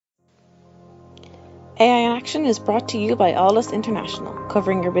AI in Action is brought to you by Aldus International,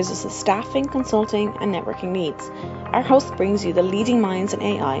 covering your business's staffing, consulting, and networking needs. Our host brings you the leading minds in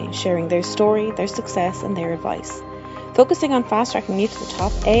AI, sharing their story, their success, and their advice. Focusing on fast-tracking you to the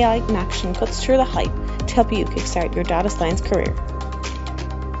top, AI in Action cuts through the hype to help you kickstart your data science career.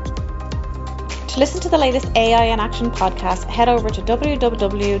 To listen to the latest AI in Action podcast, head over to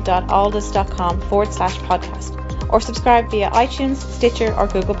www.aldus.com/podcast or subscribe via iTunes, Stitcher, or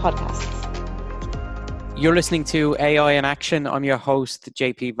Google Podcasts. You're listening to AI in Action. I'm your host,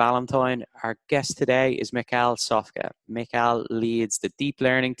 JP Valentine. Our guest today is Michal Sofka. Michal leads the deep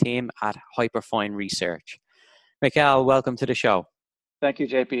learning team at Hyperfine Research. Michal, welcome to the show. Thank you,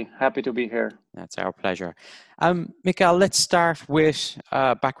 JP. Happy to be here. That's our pleasure. Michal, let's start with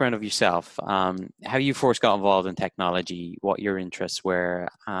a background of yourself. How you first got involved in technology, what your interests were,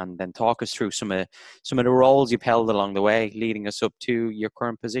 and then talk us through some of the roles you've held along the way, leading us up to your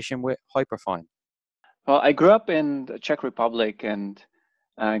current position with Hyperfine. Well, I grew up in the Czech Republic and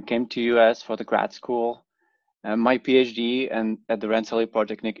came to US for the grad school. My PhD and at the Rensselaer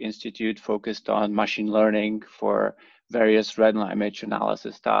Polytechnic Institute focused on machine learning for various retinal image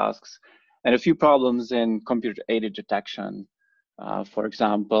analysis tasks and a few problems in computer-aided detection. For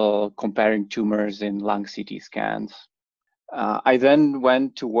example, comparing tumors in lung CT scans. I then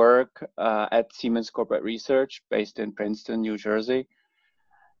went to work at Siemens Corporate Research based in Princeton, New Jersey.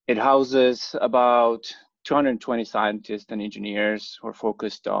 It houses about 220 scientists and engineers who are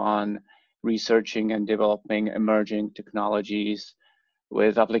focused on researching and developing emerging technologies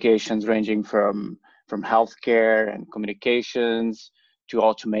with applications ranging from healthcare and communications to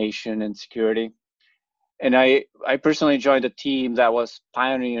automation and security. And I personally joined a team that was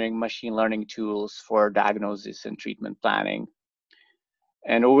pioneering machine learning tools for diagnosis and treatment planning.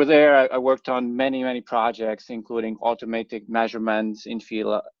 And over there, I worked on many projects, including automated measurements in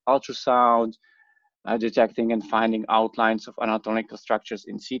field ultrasound, detecting and finding outlines of anatomical structures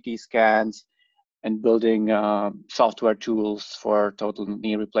in CT scans, and building software tools for total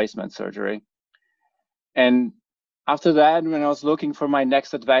knee replacement surgery. And after that, when I was looking for my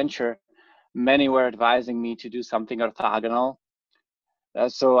next adventure, many were advising me to do something orthogonal.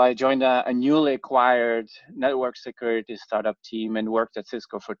 So I joined a newly acquired network security startup team and worked at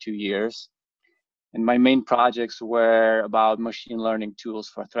Cisco for 2 years. And my main projects were about machine learning tools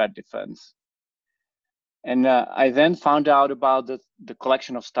for threat defense. And I then found out about the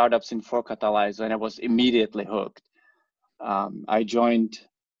collection of startups in Catalyze, and I was immediately hooked. I joined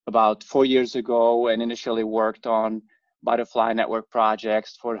about 4 years ago and initially worked on butterfly network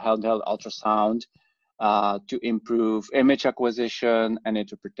projects for handheld ultrasound, to improve image acquisition and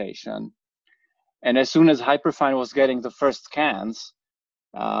interpretation. And as soon as Hyperfine was getting the first scans,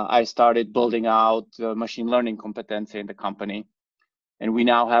 I started building out the machine learning competency in the company. And we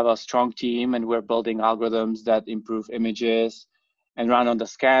now have a strong team, and we're building algorithms that improve images and run on the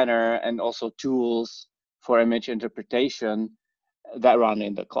scanner, and also tools for image interpretation that run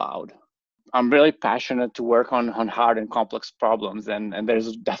in the cloud. I'm really passionate to work on hard and complex problems, and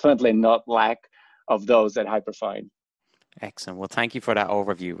there's definitely not lack of those at Hyperfine. Excellent. Well, thank you for that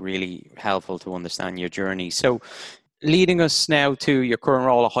overview. Really helpful to understand your journey. So, leading us now to your current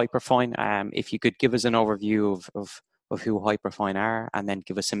role at Hyperfine, if you could give us an overview of who Hyperfine are, and then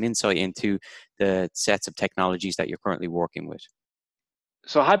give us some insight into the sets of technologies that you're currently working with.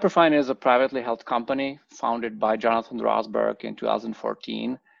 So Hyperfine is a privately held company founded by Jonathan Rosberg in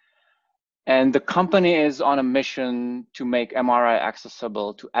 2014. And the company is on a mission to make MRI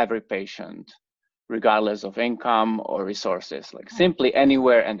accessible to every patient, regardless of income or resources, like simply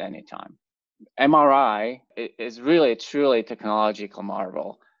anywhere and anytime. MRI is really truly a technological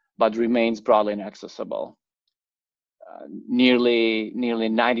marvel, but remains broadly inaccessible. Nearly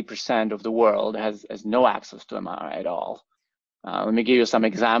 90% of the world has no access to MRI at all. Let me give you some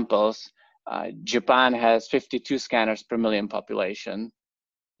examples. Japan has 52 scanners per million population.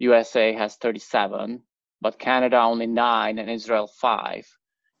 USA has 37, but Canada only 9 and Israel 5.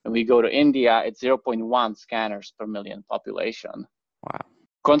 And we go to India, it's 0.1 scanners per million population. Wow.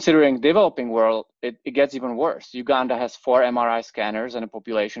 Considering developing world, it gets even worse. Uganda has 4 MRI scanners and a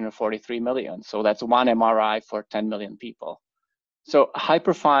population of 43 million. So that's 1 MRI for 10 million people. So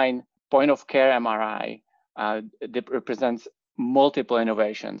Hyperfine point of care MRI represents multiple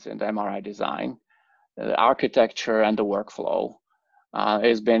innovations in the MRI design, the architecture, and the workflow.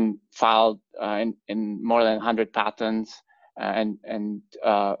 It's been filed in more than 100 patents and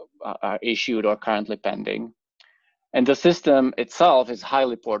are issued or currently pending. And the system itself is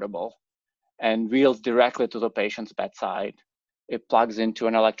highly portable and wheels directly to the patient's bedside. It plugs into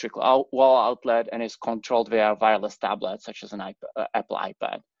an electric wall outlet and is controlled via wireless tablets, such as an Apple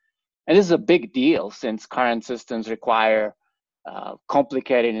iPad. And this is a big deal since current systems require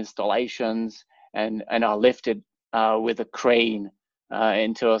complicated installations and are lifted with a crane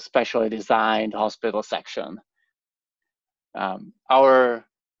into a specially designed hospital section. Our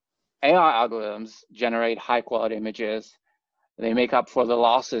AI algorithms generate high quality images. They make up for the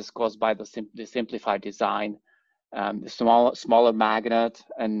losses caused by the simplified design, the smaller magnet,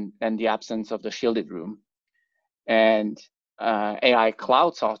 and the absence of the shielded room. And AI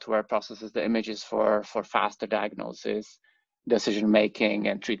cloud software processes the images for faster diagnosis, decision making,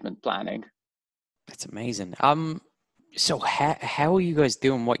 and treatment planning. That's amazing. So how are you guys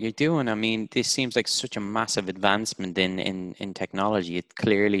doing what you're doing? I mean, this seems like such a massive advancement in technology. It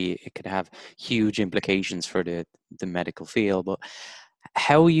could have huge implications for the medical field. But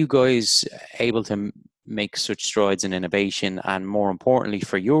how are you guys able to make such strides in innovation? And more importantly,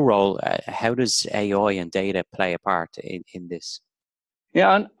 for your role, how does AI and data play a part in this?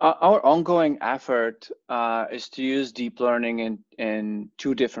 Yeah, and our ongoing effort is to use deep learning in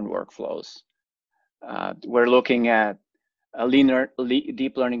two different workflows. We're looking at a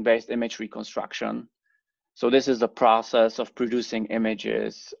deep learning-based image reconstruction. So this is the process of producing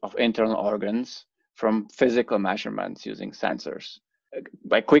images of internal organs from physical measurements using sensors.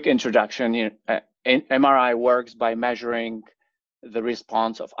 By quick introduction, MRI works by measuring the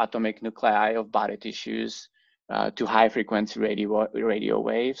response of atomic nuclei of body tissues to high-frequency radio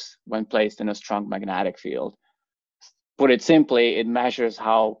waves when placed in a strong magnetic field. Put it simply, it measures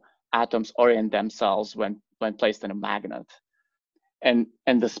how atoms orient themselves when placed in a magnet. And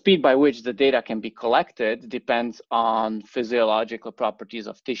the speed by which the data can be collected depends on physiological properties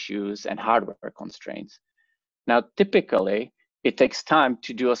of tissues and hardware constraints. Now, typically, it takes time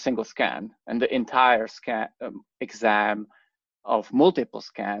to do a single scan, and the entire exam of multiple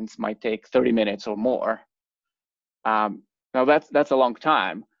scans might take 30 minutes or more. Now, that's a long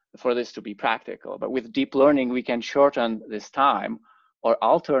time for this to be practical, but with deep learning, we can shorten this time, or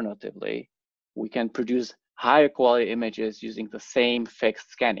alternatively, we can produce higher quality images using the same fixed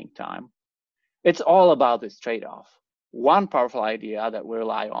scanning time. It's all about this trade-off. One powerful idea that we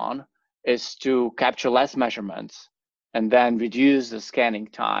rely on is to capture less measurements and then reduce the scanning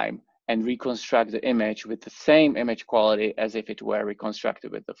time and reconstruct the image with the same image quality as if it were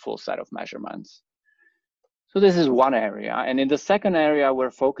reconstructed with the full set of measurements. So this is one area. And in the second area we're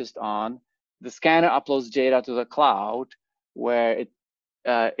focused on, the scanner uploads data to the cloud where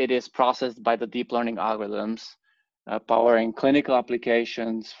it is processed by the deep learning algorithms, powering clinical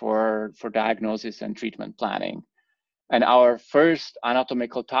applications for diagnosis and treatment planning. And our first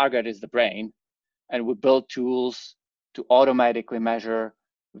anatomical target is the brain. And we build tools to automatically measure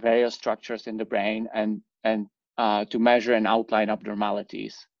various structures in the brain and to measure and outline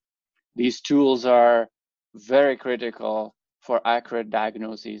abnormalities. These tools are very critical for accurate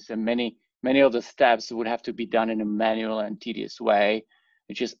diagnoses, and many of the steps would have to be done in a manual and tedious way,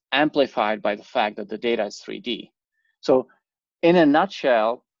 which is amplified by the fact that the data is 3D. So in a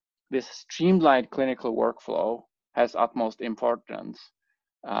nutshell, this streamlined clinical workflow has utmost importance,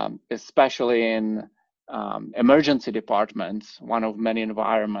 especially in emergency departments, one of many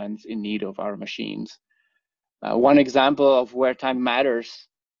environments in need of our machines. One example of where time matters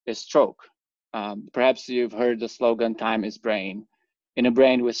is stroke. Perhaps you've heard the slogan, time is brain. In a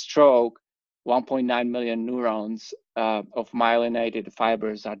brain with stroke, 1.9 million neurons of myelinated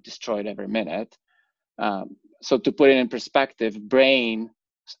fibers are destroyed every minute. So to put it in perspective, brain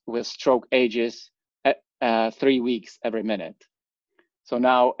with stroke ages 3 weeks every minute. So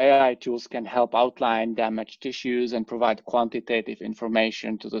now AI tools can help outline damaged tissues and provide quantitative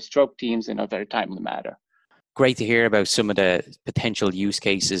information to the stroke teams in a very timely manner. Great to hear about some of the potential use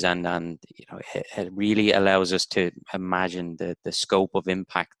cases, and you know, it really allows us to imagine the scope of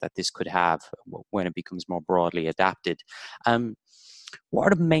impact that this could have when it becomes more broadly adapted.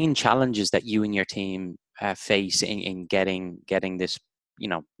 What are the main challenges that you and your team face in getting this, you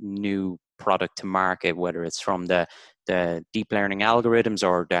know, new product to market, whether it's from the deep learning algorithms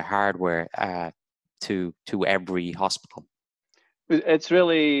or the hardware to every hospital? It's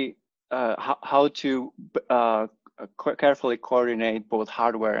really how to carefully coordinate both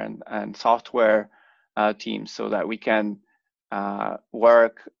hardware and software teams so that we can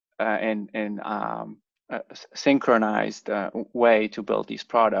work in a synchronized way to build these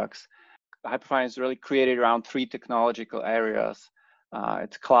products. Hyperfine is really created around three technological areas.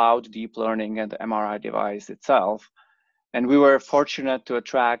 It's cloud, deep learning, and the MRI device itself. And we were fortunate to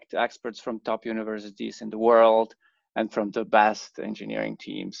attract experts from top universities in the world and from the best engineering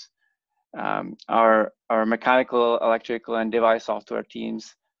teams. Our mechanical, electrical, and device software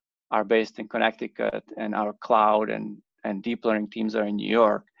teams are based in Connecticut, and our cloud and deep learning teams are in New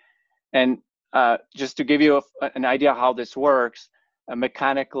York. And just to give you an idea how this works,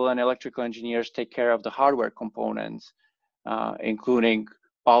 mechanical and electrical engineers take care of the hardware components, including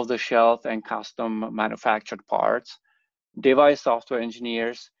off-the-shelf and custom manufactured parts. Device software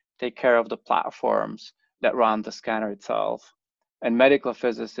engineers take care of the platforms that run the scanner itself. And medical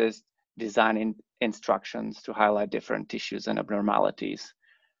physicists design instructions to highlight different tissues and abnormalities.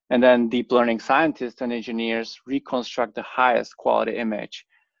 And then deep learning scientists and engineers reconstruct the highest quality image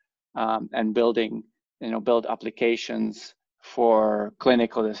and build applications for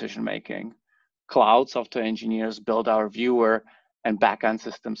clinical decision making. Cloud software engineers build our viewer and backend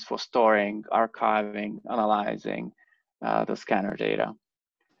systems for storing, archiving, analyzing the scanner data.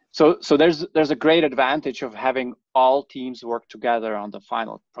 So there's a great advantage of having all teams work together on the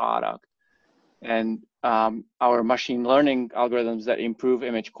final product. And our machine learning algorithms that improve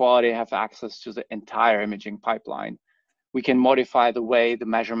image quality have access to the entire imaging pipeline. We can modify the way the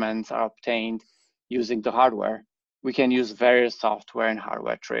measurements are obtained using the hardware. We can use various software and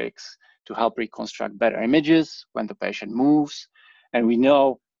hardware tricks to help reconstruct better images when the patient moves. And we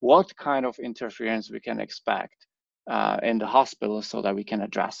know what kind of interference we can expect in the hospital so that we can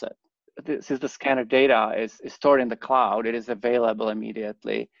address it. Since the scanner data is stored in the cloud, it is available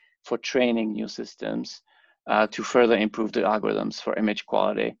immediately for training new systems to further improve the algorithms for image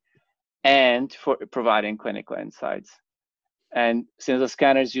quality and for providing clinical insights. And since the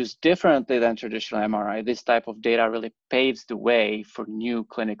scanner is used differently than traditional MRI, this type of data really paves the way for new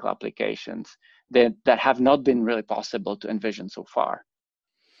clinical applications that have not been really possible to envision so far.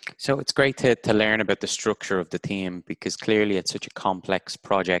 So it's great to learn about the structure of the team, because clearly it's such a complex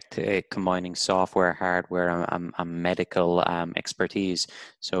project combining software, hardware, and medical expertise.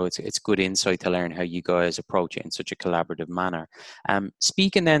 So it's good insight to learn how you guys approach it in such a collaborative manner.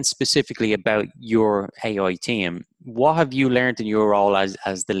 Speaking then specifically about your AI team, what have you learned in your role as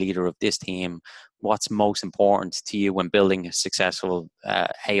the leader of this team? What's most important to you when building a successful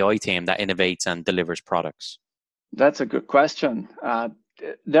AI team that innovates and delivers products? That's a good question.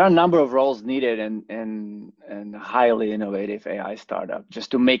 There are a number of roles needed in a highly innovative AI startup,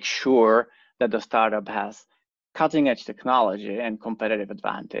 just to make sure that the startup has cutting edge technology and competitive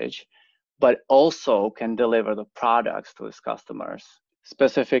advantage, but also can deliver the products to its customers.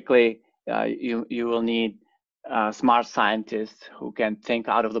 Specifically, you will need smart scientists who can think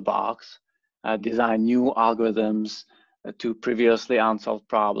out of the box, design new algorithms to previously unsolved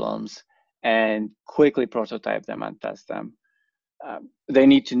problems, and quickly prototype them and test them. They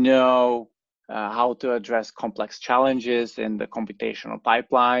need to know how to address complex challenges in the computational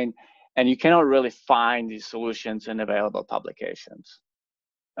pipeline, and you cannot really find these solutions in available publications.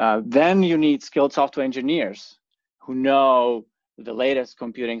 Then you need skilled software engineers who know the latest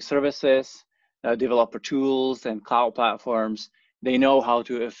computing services, developer tools, and cloud platforms. They know how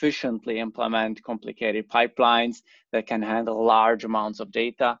to efficiently implement complicated pipelines that can handle large amounts of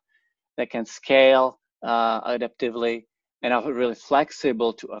data, that can scale adaptively, and are really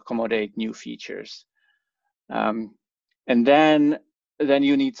flexible to accommodate new features. And then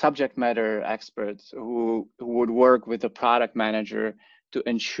you need subject matter experts who would work with the product manager to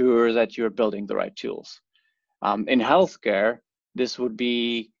ensure that you're building the right tools. In healthcare, this would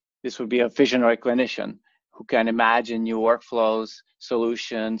be a visionary clinician who can imagine new workflows,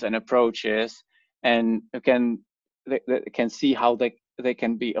 solutions, and approaches, and can see how they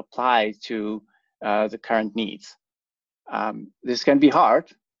can be applied to the current needs. This can be hard,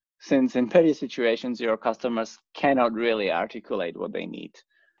 since in many situations your customers cannot really articulate what they need.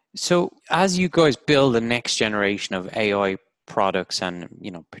 So as you guys build the next generation of AI products and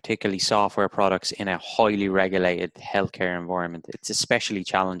particularly software products in a highly regulated healthcare environment, it's especially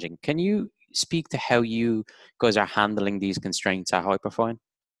challenging. Can you speak to how you guys are handling these constraints at Hyperfine?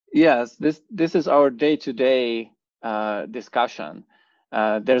 Yes, this is our day-to-day discussion.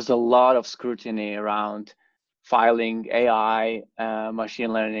 There's a lot of scrutiny around filing AI,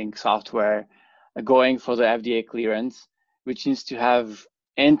 machine learning software, going for the FDA clearance, which needs to have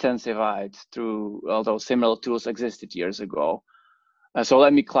intensified through, although similar tools existed years ago. So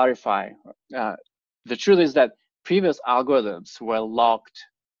let me clarify. The truth is that previous algorithms were locked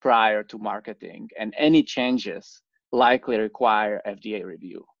prior to marketing, and any changes likely require FDA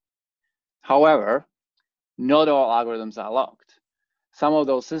review. However, not all algorithms are locked. Some of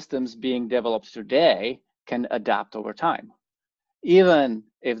those systems being developed today can adapt over time, even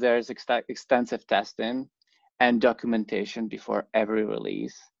if there's extensive testing and documentation before every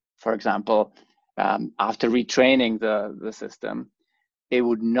release. For example, after retraining the system, it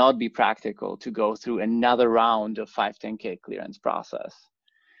would not be practical to go through another round of 510(k) clearance process.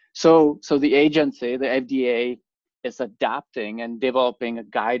 So the agency, the FDA, is adapting and developing a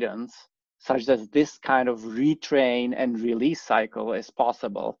guidance such that this kind of retrain and release cycle is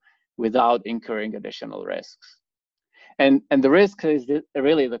possible without incurring additional risks. And the risk is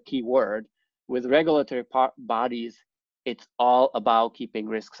really the key word. With regulatory bodies, it's all about keeping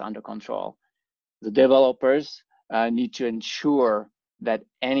risks under control. The developers need to ensure that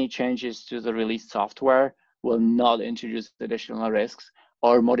any changes to the released software will not introduce additional risks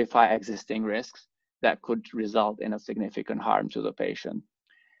or modify existing risks that could result in a significant harm to the patient.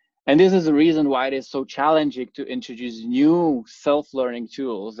 And this is the reason why it is so challenging to introduce new self-learning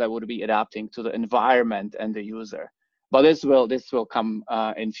tools that would be adapting to the environment and the user. But this will come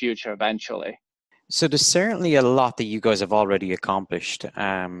in future eventually. So there's certainly a lot that you guys have already accomplished.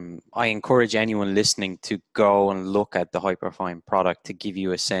 I encourage anyone listening to go and look at the Hyperfine product to give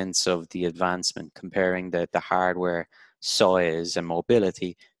you a sense of the advancement, comparing the hardware size and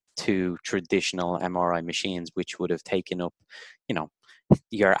mobility to traditional MRI machines, which would have taken up,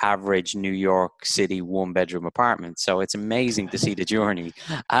 your average New York City one-bedroom apartment. So it's amazing to see the journey.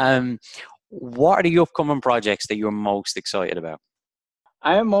 What are the upcoming projects that you're most excited about?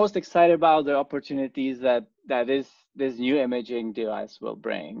 I am most excited about the opportunities that this new imaging device will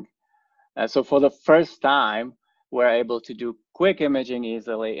bring. So for the first time, we're able to do quick imaging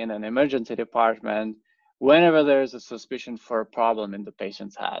easily in an emergency department whenever there is a suspicion for a problem in the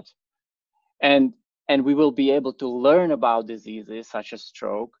patient's head. And we will be able to learn about diseases such as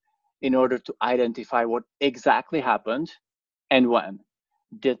stroke in order to identify what exactly happened and when,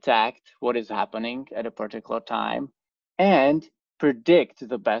 detect what is happening at a particular time, and predict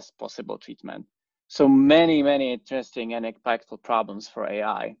the best possible treatment. So many, many interesting and impactful problems for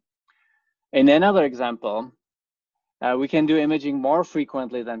AI. In another example, we can do imaging more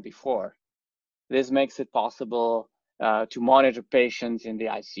frequently than before. This makes it possible to monitor patients in the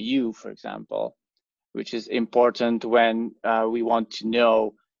ICU, for example, which is important when we want to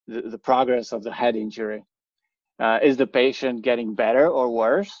know the progress of the head injury. Is the patient getting better or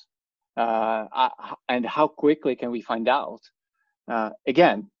worse? And how quickly can we find out?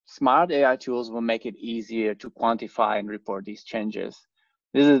 Again, smart AI tools will make it easier to quantify and report these changes.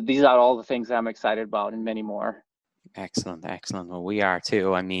 These are all the things I'm excited about and many more. Excellent. Well, we are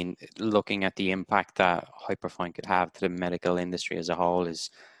too. I mean, looking at the impact that Hyperfine could have to the medical industry as a whole is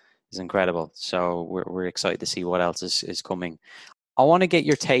incredible. So we're excited to see what else is coming. I want to get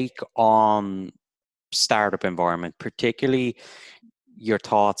your take on startup environment, particularly your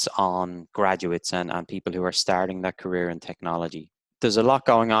thoughts on graduates and people who are starting their career in technology. There's a lot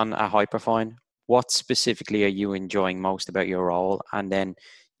going on at Hyperfine. What specifically are you enjoying most about your role? And then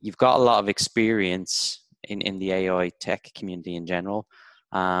you've got a lot of experience in the AI tech community in general.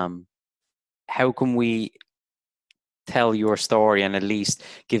 How can we tell your story and at least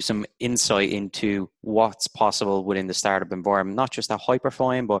give some insight into what's possible within the startup environment, not just at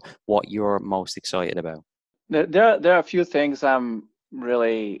Hyperfine, but what you're most excited about? There are a few things I'm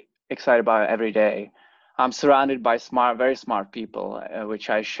really excited about every day. I'm surrounded by very smart people,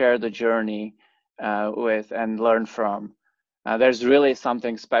 which I share the journey with and learn from. There's really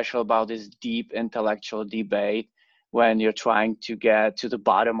something special about this deep intellectual debate when you're trying to get to the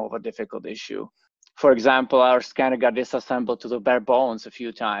bottom of a difficult issue. For example, our scanner got disassembled to the bare bones a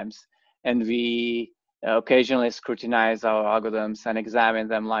few times, and we occasionally scrutinize our algorithms and examine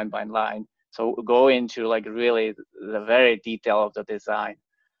them line by line. So go into like really the very detail of the design.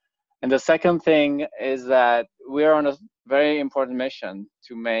 And the second thing is that we're on a very important mission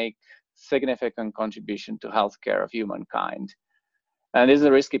to make significant contribution to healthcare of humankind. And this is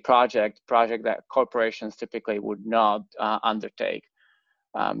a risky project that corporations typically would not undertake.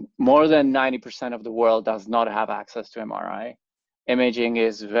 More than 90% of the world does not have access to MRI. Imaging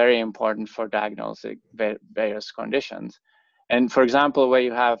is very important for diagnosing various conditions. And for example, where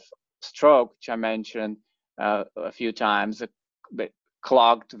you have stroke, which I mentioned a few times, a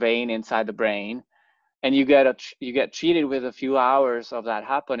clogged vein inside the brain, and you get treated with a few hours of that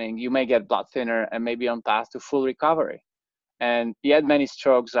happening, you may get blood thinner and maybe on path to full recovery. And yet many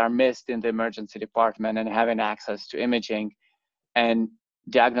strokes are missed in the emergency department, and having access to imaging and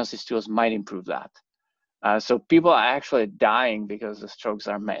diagnosis tools might improve that. So people are actually dying because the strokes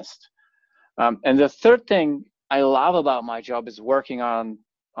are missed. And the third thing I love about my job is working on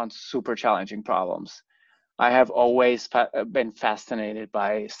super challenging problems. I have always been fascinated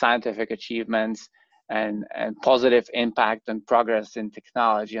by scientific achievements and positive impact and progress in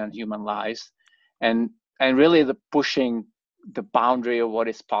technology on human lives, and really the pushing the boundary of what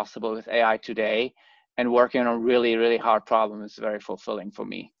is possible with AI today and working on really, really hard problems is very fulfilling for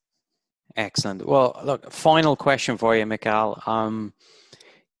me. Excellent. Well, look, final question for you, Michal.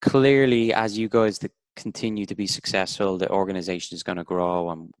 Clearly, as you guys continue to be successful. The organization is going to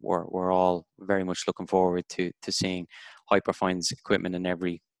grow, and we're all very much looking forward to seeing Hyperfine's equipment in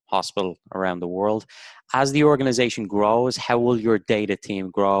every hospital around the world. As the organization grows, how will your data team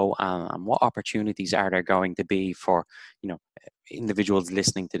grow, and what opportunities are there going to be for individuals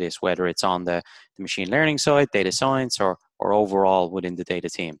listening to this, whether it's on the machine learning side, data science, or overall within the data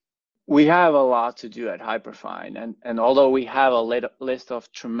team? We have a lot to do at Hyperfine, and although we have a list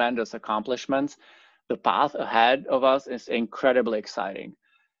of tremendous accomplishments, the path ahead of us is incredibly exciting.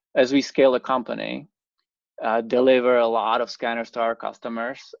 As we scale the company, deliver a lot of scanners to our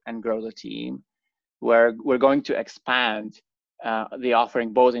customers, and grow the team, we're going to expand the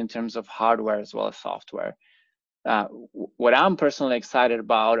offering both in terms of hardware as well as software. What I'm personally excited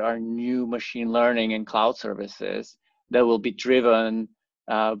about are new machine learning and cloud services that will be driven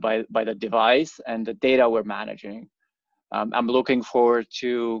by the device and the data we're managing. I'm looking forward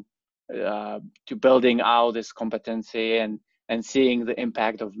to building out this competency and seeing the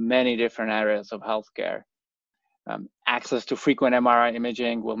impact of many different areas of healthcare. Access to frequent MRI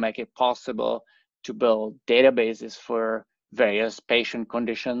imaging will make it possible to build databases for various patient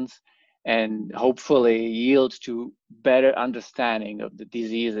conditions and hopefully yield to better understanding of the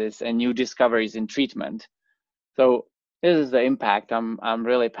diseases and new discoveries in treatment. So this is the impact I'm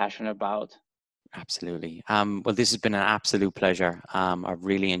really passionate about. Absolutely. Well, this has been an absolute pleasure. I've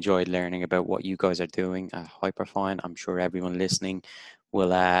really enjoyed learning about what you guys are doing at Hyperfine. I'm sure everyone listening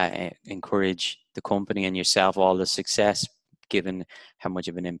will encourage the company and yourself all the success, given how much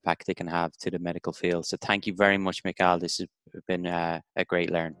of an impact they can have to the medical field. So thank you very much, Michal. This has been a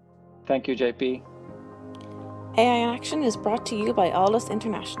great learn. Thank you, JP. AI in Action is brought to you by Aldus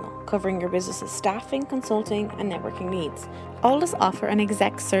International, covering your business's staffing, consulting, and networking needs. Aldus offer an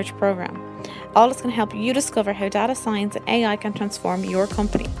exec search program. Aldus can help you discover how data science and AI can transform your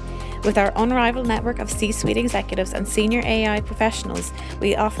company. With our unrivaled network of C-suite executives and senior AI professionals,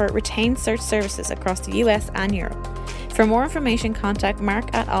 we offer retained search services across the US and Europe. For more information, contact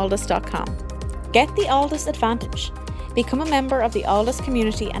mark@aldus.com. Get the Aldus advantage. Become a member of the Aldus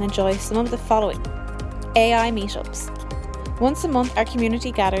community and enjoy some of the following: AI meetups. Once a month, our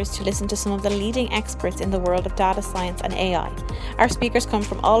community gathers to listen to some of the leading experts in the world of data science and AI. Our speakers come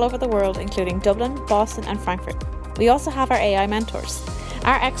from all over the world, including Dublin, Boston, and Frankfurt. We also have our AI mentors.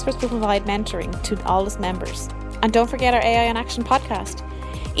 Our experts will provide mentoring to Aldus members. And don't forget our AI in Action podcast.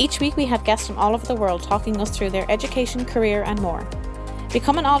 Each week we have guests from all over the world talking us through their education, career, and more.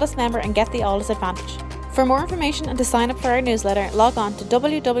 Become an Aldus member and get the Aldus advantage. For more information and to sign up for our newsletter, log on to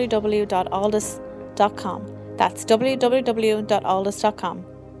www.aldus.com. That's www.aldus.com.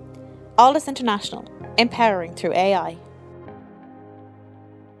 Aldus International, empowering through AI.